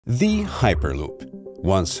The Hyperloop,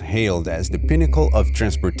 once hailed as the pinnacle of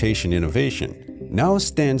transportation innovation, now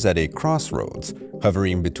stands at a crossroads,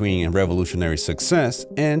 hovering between revolutionary success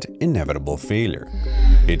and inevitable failure.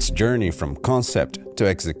 Its journey from concept to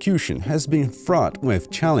execution has been fraught with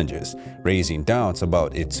challenges, raising doubts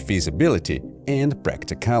about its feasibility and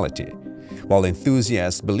practicality. While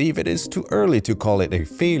enthusiasts believe it is too early to call it a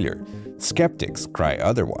failure, skeptics cry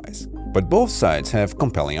otherwise. But both sides have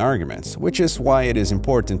compelling arguments, which is why it is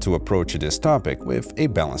important to approach this topic with a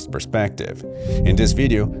balanced perspective. In this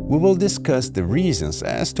video, we will discuss the reasons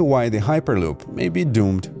as to why the Hyperloop may be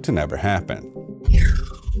doomed to never happen.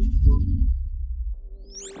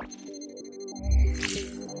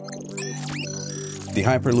 The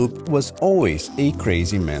Hyperloop was always a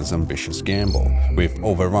crazy man's ambitious gamble, with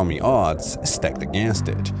overwhelming odds stacked against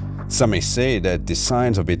it. Some may say that the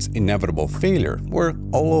signs of its inevitable failure were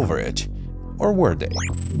all over it. Or were they?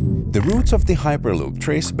 The roots of the Hyperloop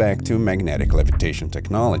trace back to magnetic levitation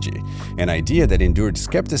technology, an idea that endured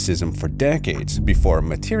skepticism for decades before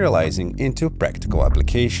materializing into practical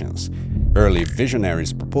applications. Early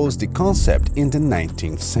visionaries proposed the concept in the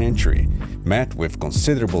 19th century, met with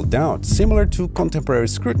considerable doubt similar to contemporary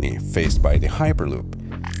scrutiny faced by the Hyperloop.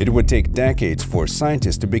 It would take decades for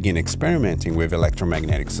scientists to begin experimenting with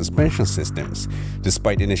electromagnetic suspension systems.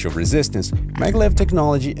 Despite initial resistance, maglev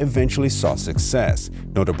technology eventually saw success,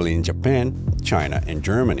 notably in Japan, China, and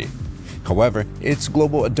Germany. However, its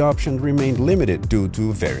global adoption remained limited due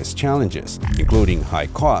to various challenges, including high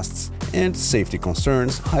costs and safety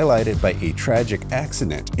concerns highlighted by a tragic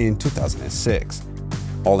accident in 2006.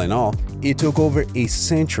 All in all, it took over a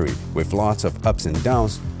century with lots of ups and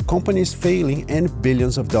downs, companies failing, and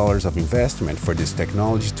billions of dollars of investment for this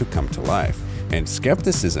technology to come to life, and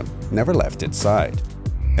skepticism never left its side.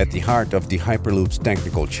 At the heart of the Hyperloop's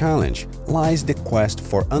technical challenge lies the quest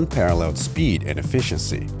for unparalleled speed and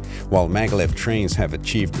efficiency. While maglev trains have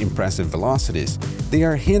achieved impressive velocities, they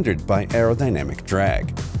are hindered by aerodynamic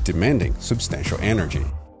drag, demanding substantial energy.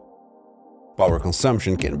 Power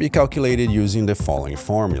consumption can be calculated using the following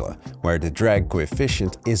formula, where the drag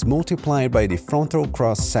coefficient is multiplied by the frontal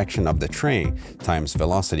cross-section of the train times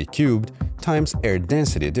velocity cubed times air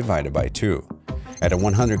density divided by 2. At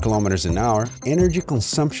 100 km an hour, energy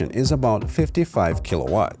consumption is about 55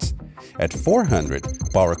 kilowatts. At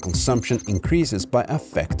 400, power consumption increases by a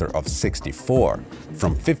factor of 64,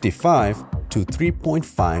 from 55 to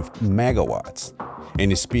 3.5 megawatts.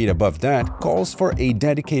 Any speed above that calls for a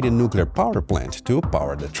dedicated nuclear power plant to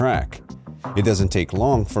power the track. It doesn't take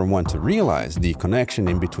long for one to realize the connection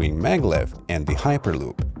in between maglev and the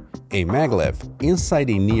Hyperloop. A maglev inside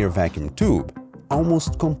a near vacuum tube,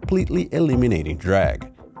 almost completely eliminating drag.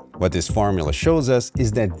 What this formula shows us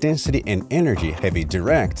is that density and energy have a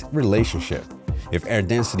direct relationship. If air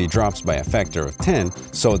density drops by a factor of 10,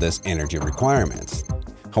 so does energy requirements.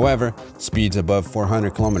 However, speeds above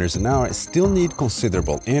 400 km an hour still need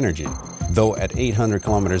considerable energy. Though at 800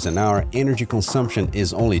 km an hour, energy consumption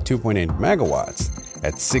is only 2.8 megawatts.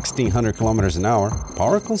 At 1600 km an hour,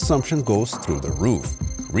 power consumption goes through the roof,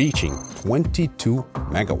 reaching 22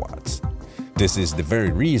 megawatts. This is the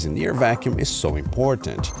very reason near vacuum is so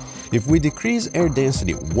important. If we decrease air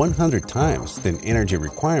density 100 times, then energy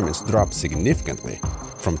requirements drop significantly,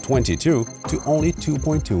 from 22 to only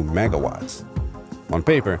 2.2 megawatts. On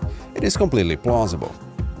paper, it is completely plausible.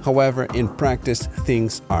 However, in practice,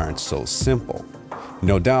 things aren't so simple.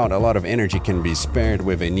 No doubt a lot of energy can be spared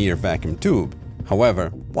with a near vacuum tube. However,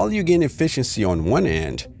 while you gain efficiency on one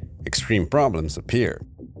end, extreme problems appear.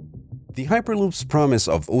 The Hyperloop's promise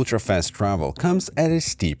of ultra-fast travel comes at a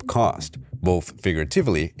steep cost, both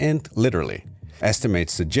figuratively and literally.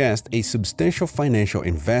 Estimates suggest a substantial financial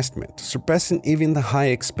investment, surpassing even the high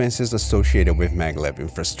expenses associated with maglev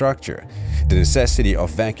infrastructure. The necessity of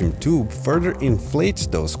vacuum tube further inflates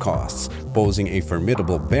those costs, posing a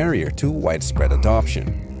formidable barrier to widespread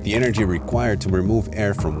adoption. The energy required to remove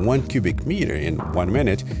air from 1 cubic meter in 1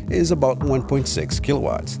 minute is about 1.6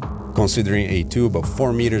 kilowatts. Considering a tube of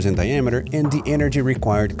 4 meters in diameter, and the energy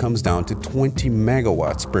required comes down to 20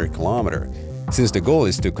 megawatts per kilometer. Since the goal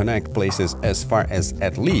is to connect places as far as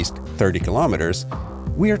at least 30 kilometers,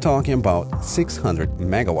 we are talking about 600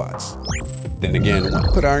 megawatts. Then again,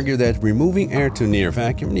 one could argue that removing air to near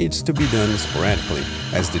vacuum needs to be done sporadically,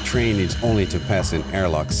 as the train needs only to pass an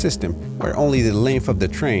airlock system where only the length of the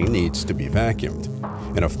train needs to be vacuumed.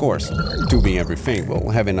 And of course, tubing everything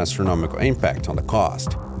will have an astronomical impact on the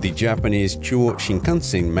cost. The Japanese Chuo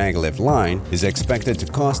Shinkansen maglev line is expected to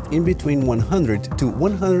cost in between $100 to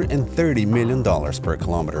 $130 million per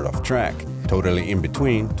kilometer of track, totaling in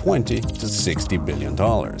between $20 to $60 billion.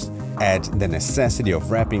 add the necessity of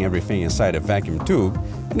wrapping everything inside a vacuum tube,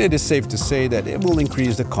 and it is safe to say that it will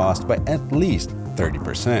increase the cost by at least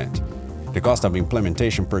 30%. The cost of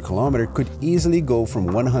implementation per kilometer could easily go from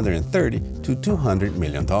 $130 to $200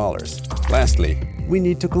 million. Lastly, we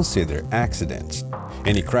need to consider accidents.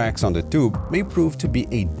 Any cracks on the tube may prove to be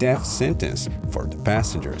a death sentence for the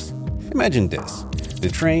passengers. Imagine this. The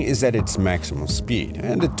train is at its maximum speed,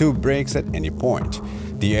 and the tube breaks at any point.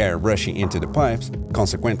 The air rushing into the pipes,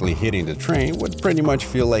 consequently hitting the train, would pretty much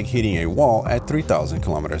feel like hitting a wall at 3,000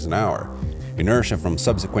 kilometers an hour. Inertia from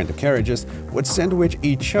subsequent carriages would sandwich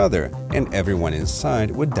each other, and everyone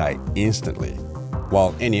inside would die instantly.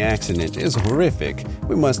 While any accident is horrific,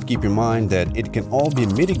 we must keep in mind that it can all be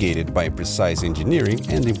mitigated by precise engineering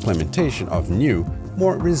and implementation of new,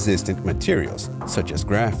 more resistant materials, such as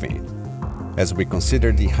graphene. As we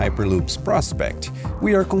consider the Hyperloop's prospect,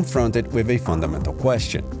 we are confronted with a fundamental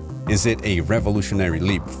question. Is it a revolutionary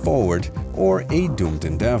leap forward or a doomed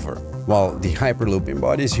endeavor? While the Hyperloop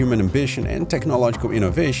embodies human ambition and technological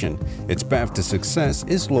innovation, its path to success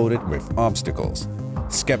is loaded with obstacles.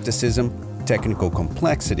 Skepticism, technical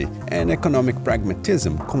complexity, and economic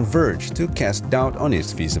pragmatism converge to cast doubt on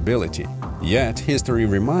its feasibility. Yet, history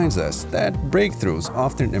reminds us that breakthroughs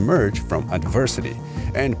often emerge from adversity,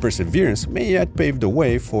 and perseverance may yet pave the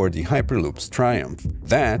way for the Hyperloop's triumph.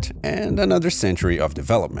 That and another century of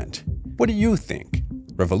development. What do you think?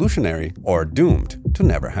 Revolutionary or doomed to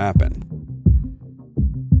never happen?